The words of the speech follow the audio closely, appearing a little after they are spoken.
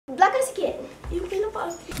Belakang sikit. You boleh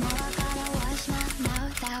nampak.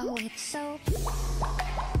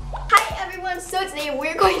 Hi everyone, so today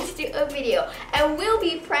we're going to do a video and we'll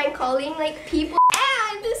be prank calling like people.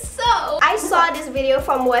 And so I saw this video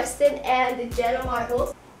from Weston and Jenna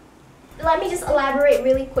Marbles. Let me just elaborate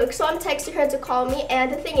really quick. So I'm texting her to call me,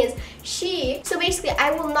 and the thing is, so basically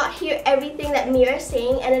I will not hear everything that Mira is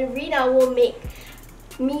saying, and then Rina will make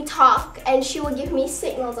me talk and she will give me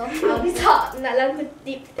signals of how to talk.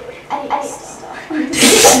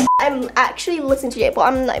 I'm actually listening to J-pop.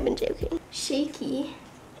 I'm not even joking. Shaky.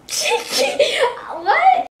 Shaky?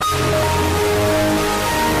 What?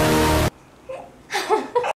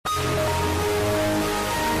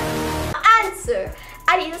 Answer.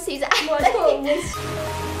 I need to see that.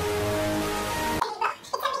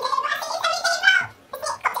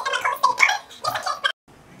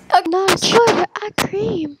 Not sugar,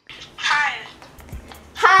 cream. Hi.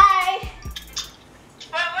 Hi.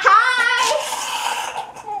 Hi.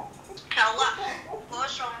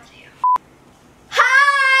 What's wrong with you?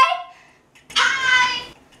 Hi.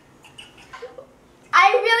 Hi.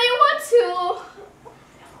 I really want to.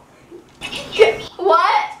 You can hear me.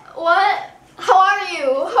 What? What? How are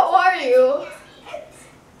you? How are you?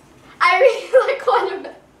 I really like want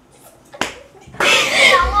to.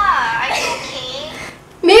 Are you okay?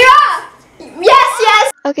 Mira! Yes,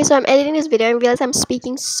 yes! Okay, so I'm editing this video and realize I'm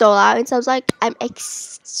speaking so loud. It sounds like I'm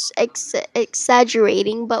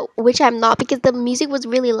exaggerating, but which I'm not, because the music was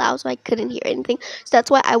really loud, so I couldn't hear anything. So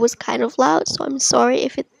that's why I was kind of loud. So I'm sorry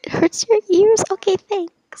if it hurts your ears. Okay,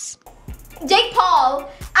 thanks. Jake Paul,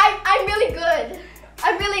 I'm really good.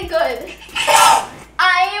 I'm really good.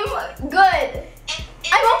 I'm good.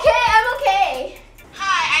 I'm okay. I'm okay.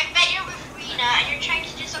 Hi, I bet you're with Rina and you're trying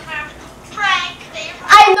to do some kind of prank.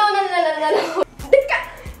 No.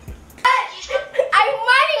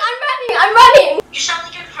 I'm running. You sound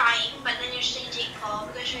like you're crying, but then you're saying Jake Paul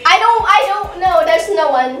because you're. I don't know. There's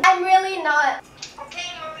no one. I'm really not.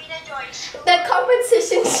 Okay, Marina Joyce. The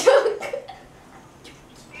competition joke.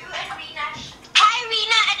 You and Rina. Hi,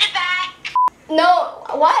 Rina at the back. No,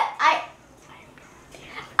 what?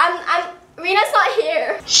 I'm Rena's not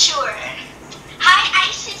here. Sure. Hi,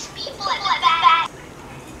 ISIS people at the back.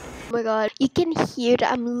 Oh my god, you can hear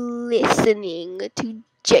that I'm listening to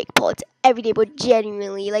Jake Paul. It's every day, but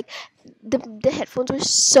genuinely, like, the headphones were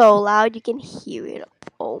so loud, you can hear it.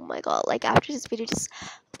 Oh my god, like, after this video, just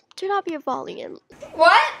turn up your volume.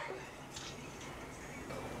 What?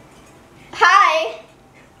 Hi.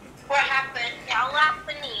 What happened? Y'all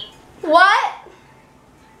happening. What?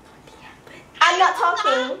 I'm not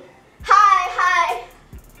talking. Hi.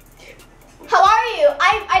 How are you?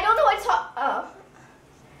 I don't know what to talk. Oh.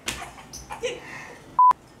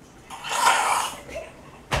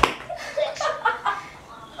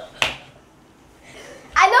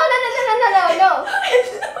 No.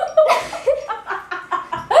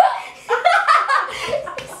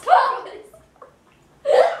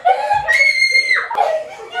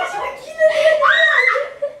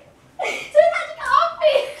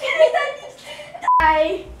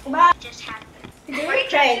 What just happened? We're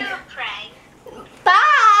trying to do a prank.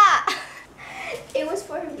 It was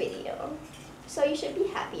for a video. So you should be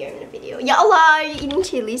happier in the video. Ya Allah, you're eating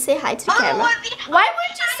chili. Say hi to the camera. Why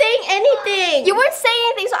weren't you saying anything? You weren't saying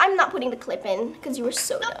anything, so I'm not putting the clip in because you were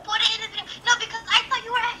so dumb. Put it in the video. No, because I thought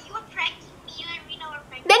you were pranking me. You and Rina were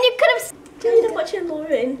pranking. Then you could have. Tell them what you're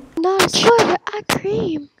Lauren. Not sugar,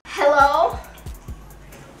 cream. Hello.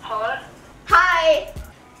 Hello? Hi.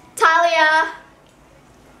 Talia.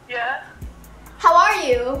 Yeah? How are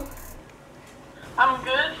you? I'm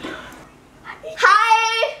good.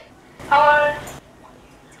 Hi. Hello?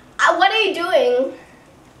 What are you doing?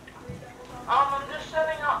 I'm just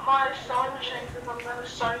setting up my sewing machine because I'm going to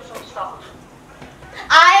sew some stuff.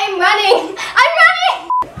 I'm running. Okay?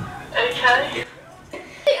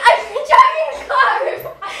 I'm driving a car.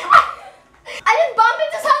 I just bumped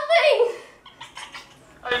into something.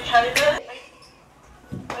 Okay then?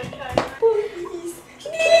 Okay.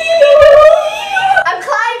 I'm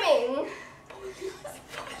climbing.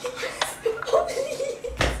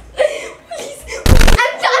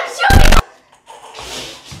 I'm showing.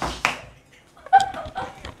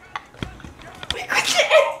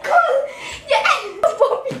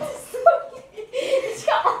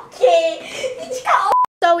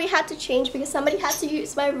 So we had to change because somebody had to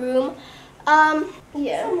use my room.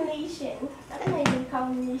 Yeah. Malaysian.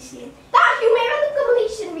 Malaysian. You made a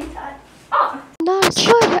Malaysian retard. Oh. Not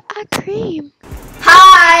sugar, cream.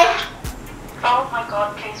 Hi. Oh my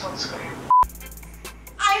god, please don't scream.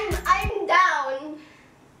 I'm down.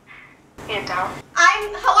 You're down?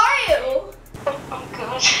 How are you? I'm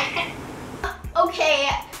good. Okay,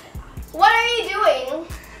 What are you doing?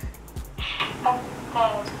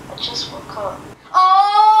 I just woke up.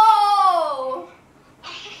 Oh!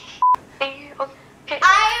 Are you okay?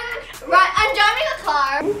 I'm driving a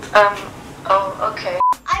car. Oh, okay.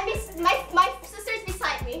 My sister's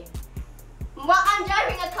beside me. While I'm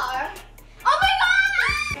driving a car. Oh my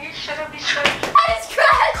god! You shouldn't be saying. I just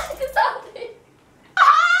crashed into something.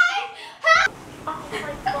 Hi! Oh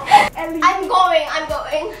my god. I'm going.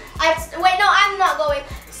 Wait, no, I'm not going.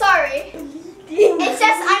 Sorry. It's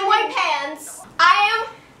just I'm wearing pants.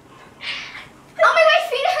 Oh my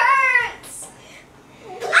feet hurts.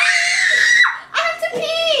 I have to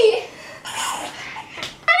pee.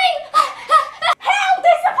 Help!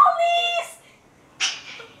 There's the police.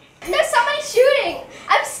 There's somebody shooting.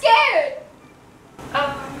 I'm scared.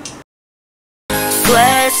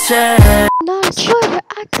 Not sure.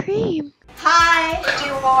 I cream. Hi. What do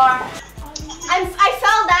you want? I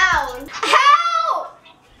fell down. Help!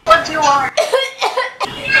 What do you want?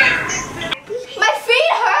 My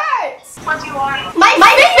feet hurts. What do you want? My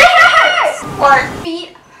feet hurts. What?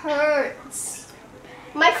 Feet hurts.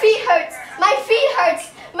 My feet hurts. My feet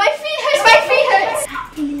hurts. My feet hurts. My feet hurts.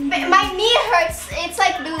 My knee hurts. It's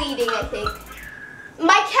like bleeding, I think.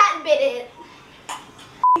 My cat bit it.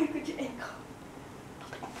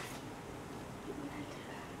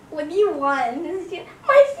 What do you want?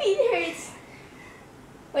 My feet hurts.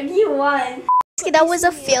 What do you want? That was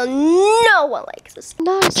a fail. No one likes this.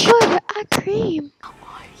 Not sure. I cream.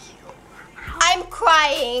 I'm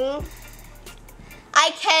crying.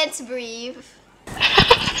 I can't breathe.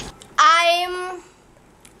 I'm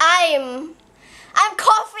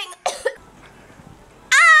coughing.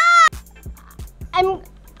 Ah!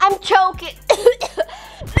 I'm choking.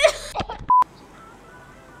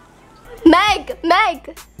 Meg.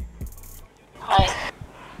 Hi.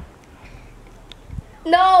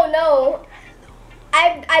 No.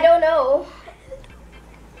 I don't know.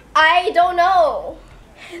 I don't know.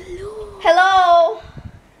 Hello.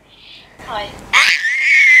 Hi.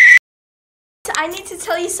 I need to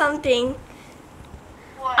tell you something.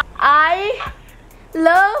 What? I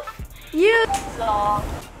love you. Love.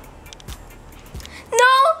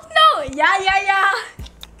 No. Yeah.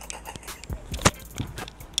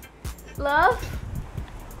 Love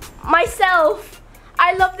myself.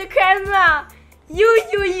 I love the camera.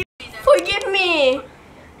 You. Forgive me.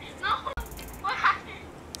 No. What happened?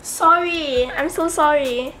 Sorry. I'm so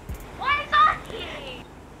sorry. Why talking?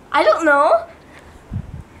 I don't know.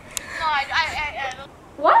 No, I don't.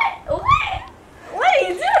 What? What are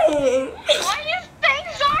you doing? Why are you saying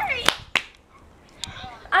sorry?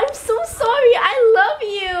 I'm so sorry. I love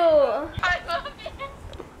you. I love you.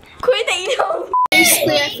 Quit that you don't.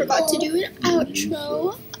 Basically, I forgot to do an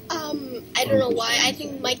outro. I don't know why. I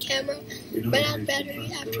think my camera ran out of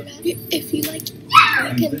battery after that. If you like it,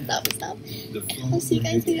 you can thumbs up. And I'll see you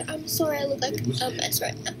guys later. I'm sorry I look like a mess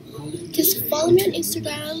right now. Just follow me on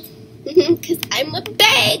Instagram. Because I'm a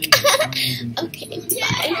bag. Okay,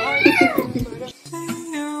 bye.